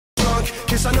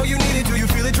this, I know you need it. Do you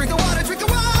feel it? Drink the water, drink the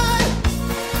wine.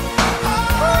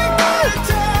 I gotta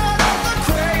tell the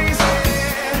crazy.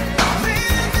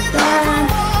 Living like a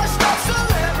washed up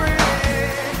celebrity.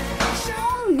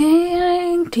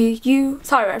 To you.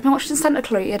 Sorry, I've been watching Santa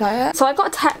Clarita. So I got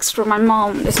a text from my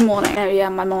mom this morning. Oh yeah,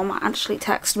 my mom actually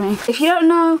texted me. If you don't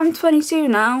know, I'm 22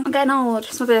 now. I'm getting old.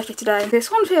 It's my birthday today. This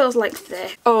one feels like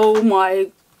thick. Oh my.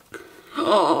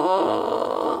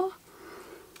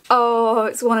 Oh,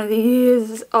 it's one of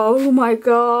these. Oh my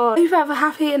god. Hope you have a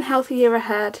happy and healthy year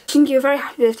ahead. Wishing you a very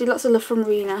happy birthday. Lots of love from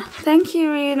Rena. Thank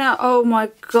you, Rena. Oh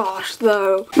my gosh,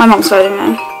 though. My mom's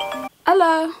phoning me.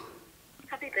 Hello.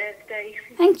 Happy birthday.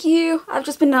 Thank you. I've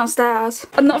just been downstairs.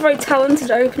 I'm not very talented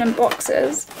at opening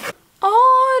boxes.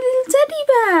 Oh, little teddy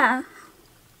bear.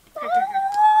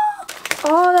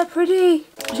 Oh, they're pretty.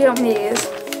 Do you want these?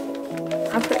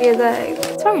 How pretty are they?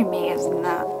 It's very me, isn't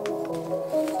that?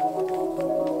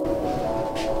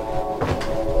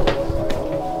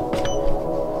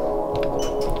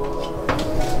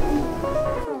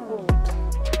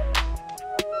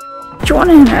 Do you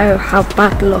want to know how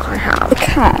bad luck I have? The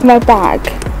cat in my bag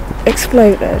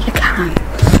exploded. A cat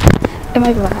in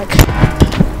my bag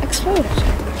exploded.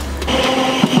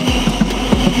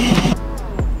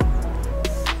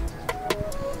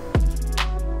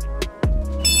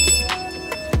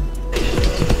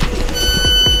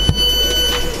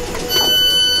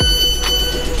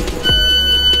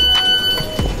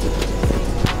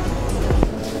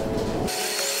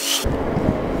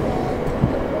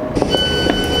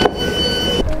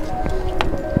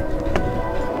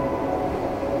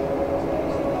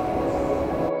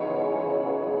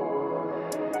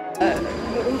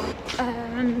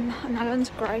 I'm now going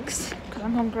to Greg's because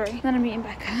I'm hungry. Then I'm eating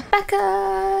Becca. Becca!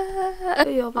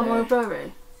 Am I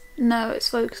blurry? No, it's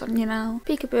focused on you now.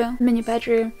 Peekaboo. I'm in your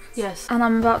bedroom. Yes. And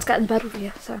I'm about to get in bed with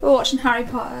you. So we're watching Harry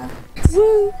Potter.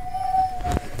 Woo!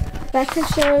 Becca's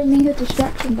showing me her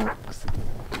distraction box.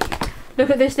 Look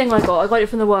at this thing I got it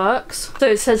from the works. So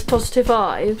it says positive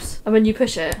vibes, and when you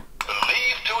push it.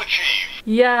 Believe to achieve.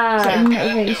 Yeah.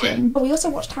 Motivation. Oh, we also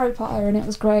watched Harry Potter and it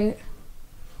was great.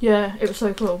 Yeah, it was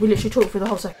so cool. We literally talked through the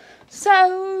whole second. So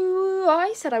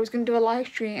I said I was going to do a live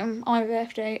stream on my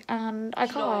birthday and I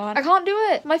can't. I can't do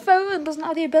it. My phone doesn't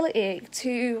have the ability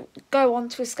to go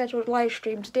onto a scheduled live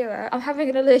stream to do it. I'm having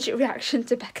an allergic reaction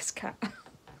to Becca's cat.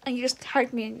 And you just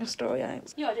tagged me in your story,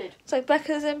 Alex. Yeah, I did. So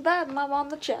Becca's in bed and I'm on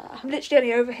the chair. I'm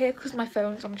literally only over here because my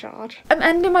phone's on charge. I'm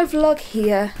ending my vlog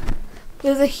here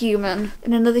with a human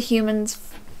in another human's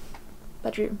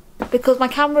bedroom. Because my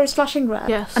camera is flashing red.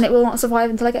 Yes. And it will not survive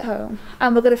until I get home.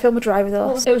 And we're going to film a drive with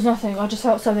us. It was nothing. I just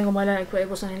felt something on my leg, but it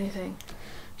wasn't anything.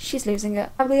 She's losing it.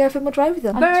 I'm going to film a drive with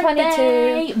them. I'm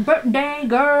Birthday, 22. birthday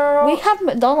girl. We have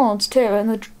McDonald's too and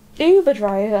the Uber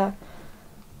driver.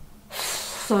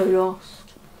 So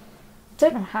lost.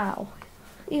 Don't know how.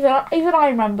 Even I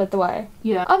remembered the way.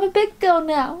 Yeah. I'm a big girl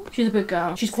now. She's a big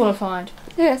girl. She's qualified.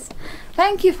 Yes.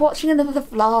 Thank you for watching another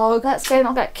vlog. Let's go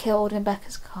not get killed in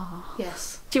Becca's car.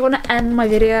 Yes. Do you want to end my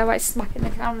video by smacking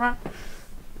the camera?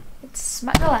 It's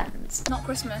smack the lens. Not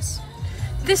Christmas.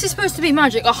 This is supposed to be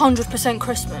magic, 100%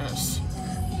 Christmas.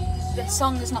 This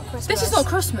song is not Christmas. This is not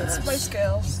Christmas. It's Spice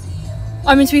Girls.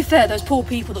 I mean, to be fair, those poor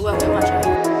people that work at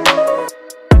Magic.